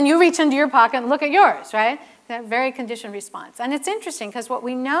 But then you reach into your pocket and look at yours, right? That very conditioned response. And it's interesting because what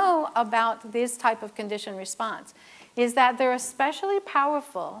we know about this type of conditioned response is that they're especially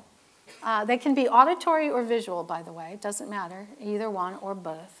powerful. They can be auditory or visual, by the way. It doesn't matter, either one or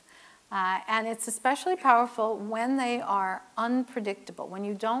both. And it's especially powerful when they are unpredictable, when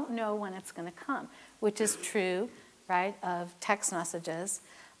you don't know when it's going to come, which is true, right, of text messages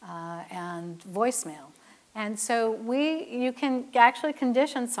and voicemail. And so you can actually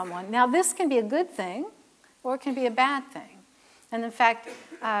condition someone. Now, this can be a good thing, or it can be a bad thing. And in fact,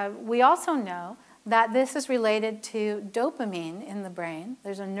 we also know that this is related to dopamine in the brain.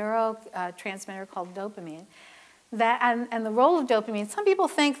 There's a neurotransmitter called dopamine. And the role of dopamine, some people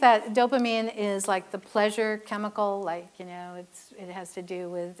think that dopamine is like the pleasure chemical, like, you know, it has to do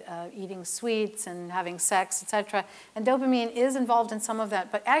with eating sweets and having sex, etc. And dopamine is involved in some of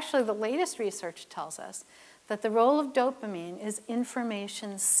that. But actually, the latest research tells us that the role of dopamine is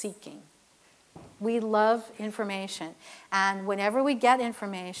information seeking. We love information. And whenever we get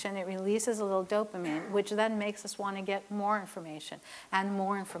information, it releases a little dopamine, which then makes us want to get more information and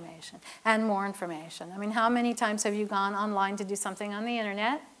more information and more information. I mean, how many times have you gone online to do something on the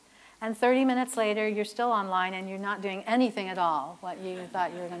internet, and 30 minutes later, you're still online and you're not doing anything at all what you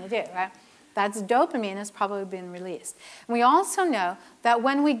thought you were going to do, right? That's dopamine has probably been released. And we also know that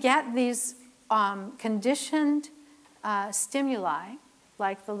when we get these conditioned stimuli,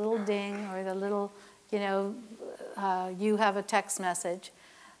 like the little ding or the little, you know, you have a text message,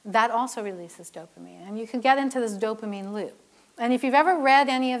 that also releases dopamine. And you can get into this dopamine loop. And if you've ever read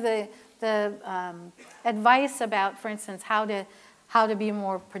any of the advice about, for instance, how to be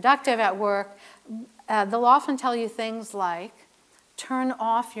more productive at work, they'll often tell you things like, turn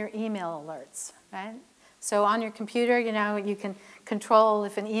off your email alerts, right? So on your computer, you know, you can control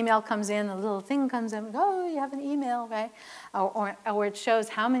if an email comes in, a little thing comes in, oh, you have an email, right? Or it shows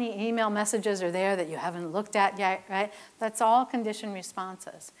how many email messages are there that you haven't looked at yet, right? That's all conditioned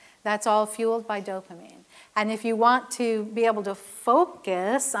responses. That's all fueled by dopamine. And if you want to be able to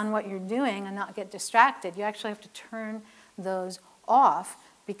focus on what you're doing and not get distracted, you actually have to turn those off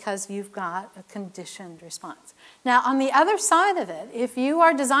because you've got a conditioned response. Now, on the other side of it, if you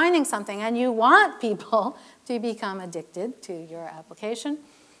are designing something and you want people to become addicted to your application,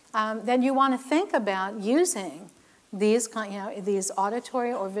 then you want to think about using these, these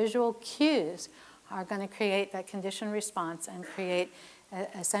auditory or visual cues are going to create that conditioned response and create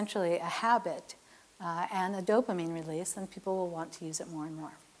essentially a habit and a dopamine release, and people will want to use it more and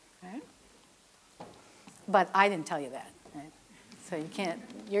more. Right? But I didn't tell you that. Right? So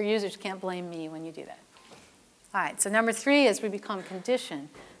your users can't blame me when you do that. All right, so number 3 is we become conditioned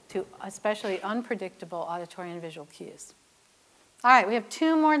to especially unpredictable auditory and visual cues. All right, we have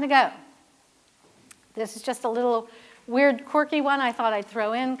 2 more to go. This is just a little weird, quirky one I thought I'd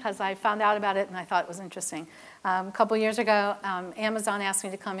throw in because I found out about it and I thought it was interesting. A couple years ago, Amazon asked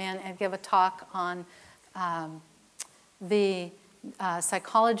me to come in and give a talk on the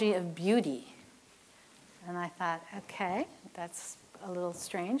psychology of beauty. And I thought, okay, that's a little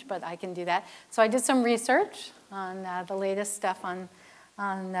strange, but I can do that. So I did some research on the latest stuff on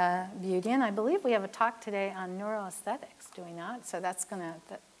beauty, and I believe we have a talk today on neuroaesthetics, do we not? So that's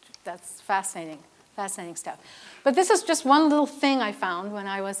fascinating stuff. But this is just one little thing I found when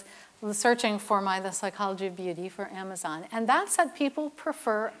I was searching for the psychology of beauty for Amazon, and that's that people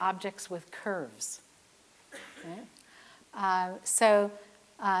prefer objects with curves. Right?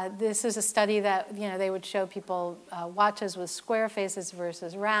 This is a study that, they would show people watches with square faces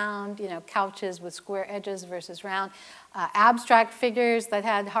versus round, couches with square edges versus round, abstract figures that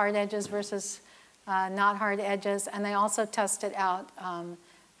had hard edges versus not hard edges, and they also tested out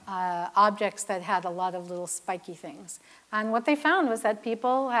objects that had a lot of little spiky things. And what they found was that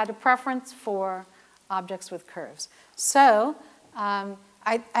people had a preference for objects with curves. So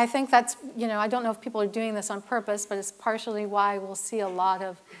I think that's, I don't know if people are doing this on purpose, but it's partially why we'll see a lot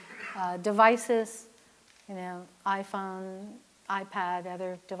of devices, iPhone, iPad,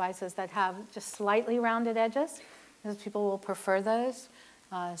 other devices that have just slightly rounded edges, because people will prefer those.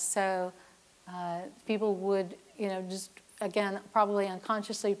 People would, just, again, probably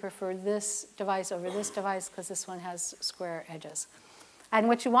unconsciously prefer this device over this device because this one has square edges. And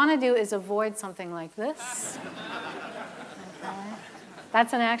what you want to do is avoid something like this. Okay.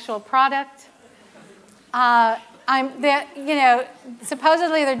 That's an actual product.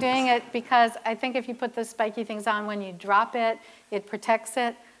 Supposedly they're doing it because I think if you put the spiky things on when you drop it, it protects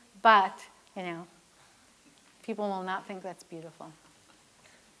it. But, people will not think that's beautiful.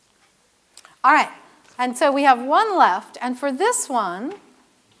 All right, and so we have one left. And for this one,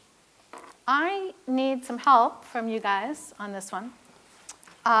 I need some help from you guys on this one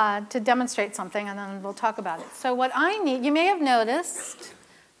to demonstrate something, and then we'll talk about it. So what I need, you may have noticed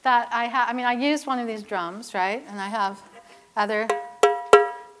that I used one of these drums, right? And I have other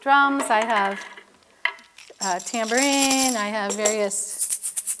drums. I have tambourine. I have various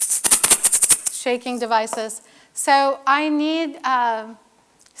shaking devices. So I need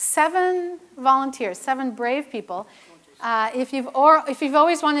 7 volunteers, 7 brave people. If you've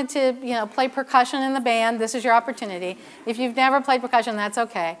always wanted to play percussion in the band, this is your opportunity. If you've never played percussion, that's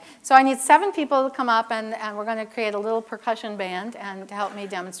okay. So I need 7 people to come up, and we're going to create a little percussion band and to help me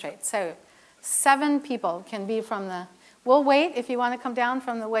demonstrate. So 7 people can be from the... We'll wait. If you want to come down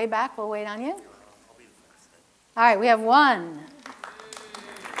from the way back, we'll wait on you. All right, we have 1.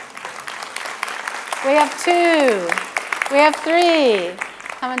 We have 2. We have 3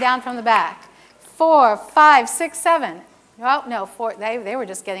 coming down from the back. 4, 5, 6, 7. Oh, no, 4. They were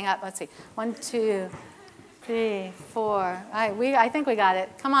just getting up. Let's see. 1, 2, 3, 4. All right, I think we got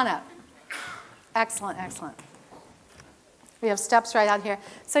it. Come on up. Excellent, excellent. We have steps right out here.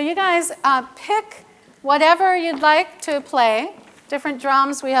 So you guys pick whatever you'd like to play. Different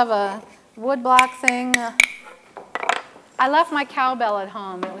drums. We have a woodblock thing. I left my cowbell at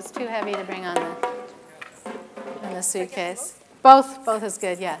home. It was too heavy to bring on in the suitcase. Both is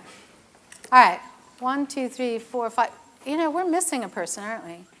good, yeah. All right. 1, 2, 3, 4, 5. We're missing a person, aren't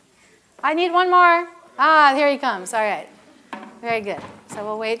we? I need one more. Here he comes. All right. Very good. So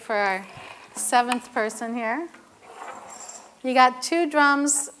we'll wait for our 7th person here. You got 2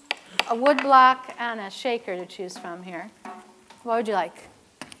 drums, a wood block, and a shaker to choose from here. What would you like?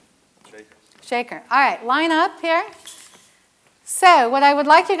 Shaker. Shaker. All right. Line up here. So what I would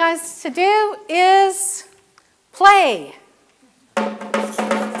like you guys to do is play.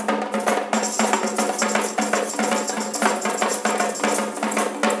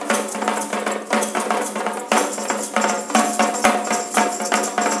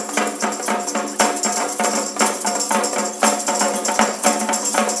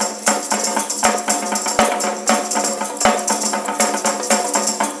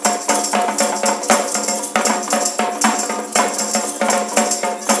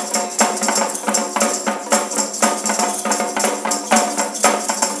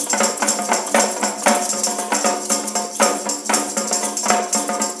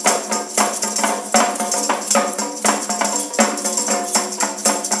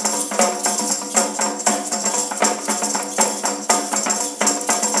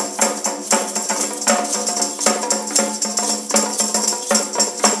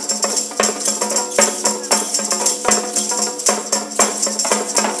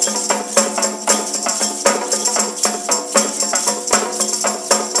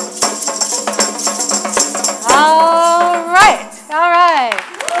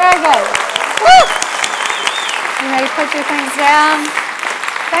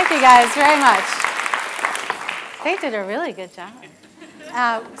 Guys, very much. They did a really good job.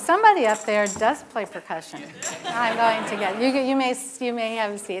 Somebody up there does play percussion. I'm going to get you may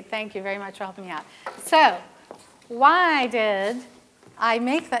have a seat. Thank you very much for helping me out. So, why did I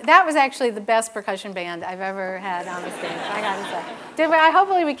make that? That was actually the best percussion band I've ever had on the stage. I got to say.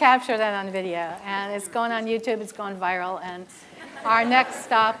 Hopefully we capture that on video, and it's going on YouTube. It's going viral, and our next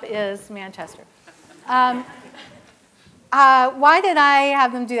stop is Manchester. Why did I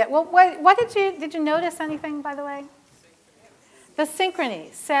have them do that? Well, what did you notice anything, by the way? the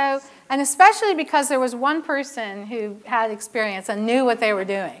synchrony. So, and especially because there was one person who had experience and knew what they were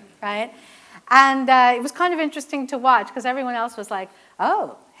doing, right? And it was kind of interesting to watch because everyone else was like,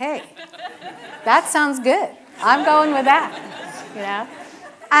 oh, hey, that sounds good. I'm going with that, you know?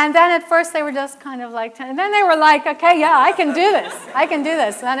 And then at first they were just kind of like, and then they were like, okay, yeah, I can do this. I can do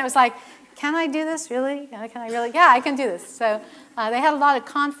this. And then it was like, can I do this, really? Can I really? Yeah, I can do this. So they had a lot of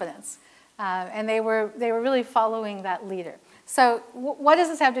confidence. And they were really following that leader. So what does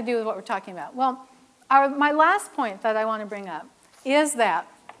this have to do with what we're talking about? Well, my last point that I want to bring up is that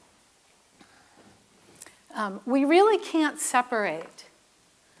we really can't separate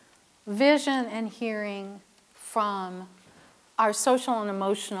vision and hearing from our social and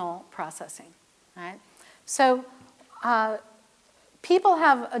emotional processing, right? So people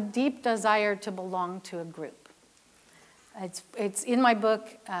have a deep desire to belong to a group. It's in my book,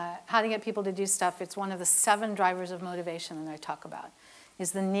 How to Get People to Do Stuff. It's one of the 7 drivers of motivation that I talk about,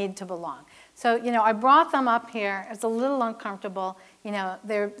 is the need to belong. So, you know, I brought them up here. It's a little uncomfortable. You know,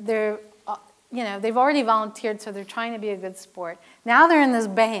 they've already volunteered, so they're trying to be a good sport. Now they're in this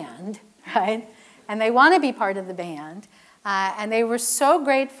band, right? And they want to be part of the band. And they were so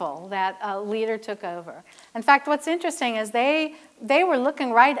grateful that a leader took over. In fact, what's interesting is they were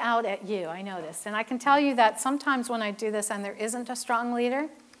looking right out at you, I noticed. And I can tell you that sometimes when I do this and there isn't a strong leader,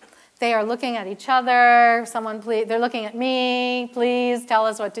 they are looking at each other. They're looking at me, please tell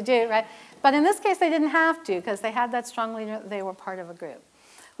us what to do, right? But in this case, they didn't have to because they had that strong leader. They were part of a group.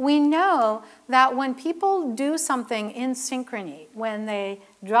 We know that when people do something in synchrony, when they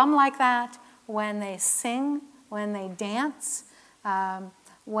drum like that, when they sing, when they dance,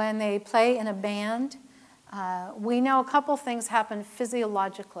 when they play in a band, we know a couple things happen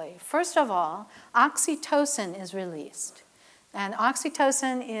physiologically. First of all, oxytocin is released. And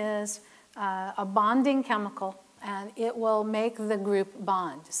oxytocin is a bonding chemical, and it will make the group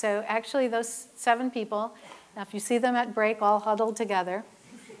bond. So actually those 7 people, if you see them at break all huddled together,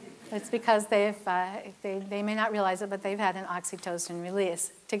 it's because they may not realize it, but they've had an oxytocin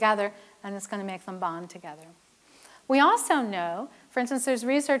release together, and it's going to make them bond together. We also know, for instance, there's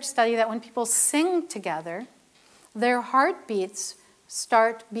research study that when people sing together, their heartbeats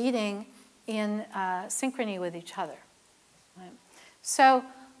start beating in synchrony with each other. Right? So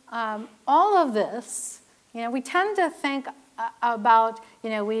all of this, you know, we tend to think about,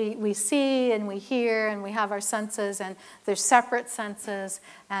 you know, we see and we hear and we have our senses, and there's separate senses,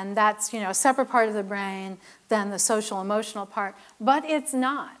 and that's, you know, a separate part of the brain than the social emotional part, but it's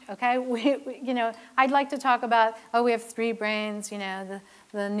not, okay? You know, I'd like to talk about, oh, we have 3 brains, you know,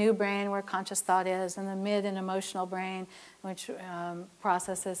 the new brain where conscious thought is, and the mid and emotional brain, which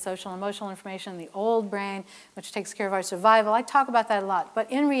processes social and emotional information, the old brain, which takes care of our survival. I talk about that a lot, but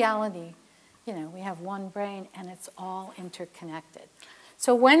in reality, you know, we have one brain and it's all interconnected.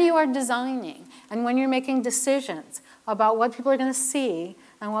 So when you are designing and when you're making decisions about what people are going to see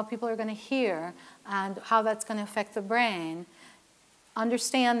and what people are going to hear and how that's going to affect the brain,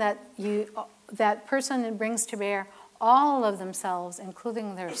 understand that that person brings to bear all of themselves,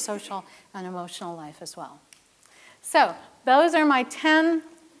 including their social and emotional life as well. So those are my 10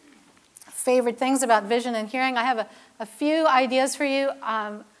 favorite things about vision and hearing. I have a few ideas for you.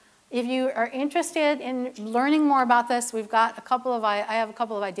 If you are interested in learning more about this, I have a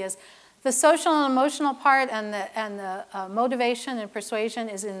couple of ideas. The social and emotional part and the motivation and persuasion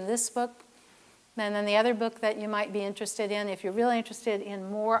is in this book. And then the other book that you might be interested in, if you're really interested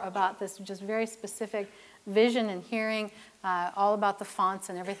in more about this, just very specific vision and hearing, all about the fonts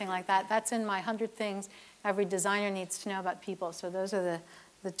and everything like that, that's in my 100 Things Every Designer Needs to Know About People. So those are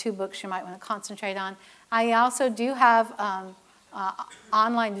the 2 books you might want to concentrate on. I also do have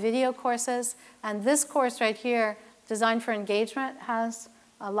online video courses, and this course right here, Design for Engagement, has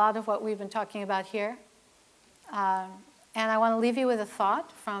a lot of what we've been talking about here. And I want to leave you with a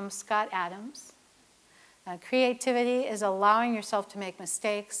thought from Scott Adams. Creativity is allowing yourself to make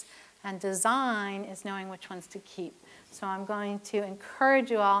mistakes, and design is knowing which ones to keep. So I'm going to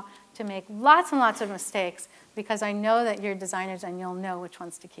encourage you all to make lots and lots of mistakes, because I know that you're designers and you'll know which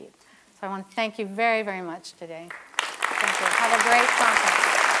ones to keep. So I want to thank you very, very much today. Thank you. Have a great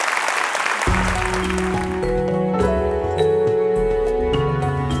conference.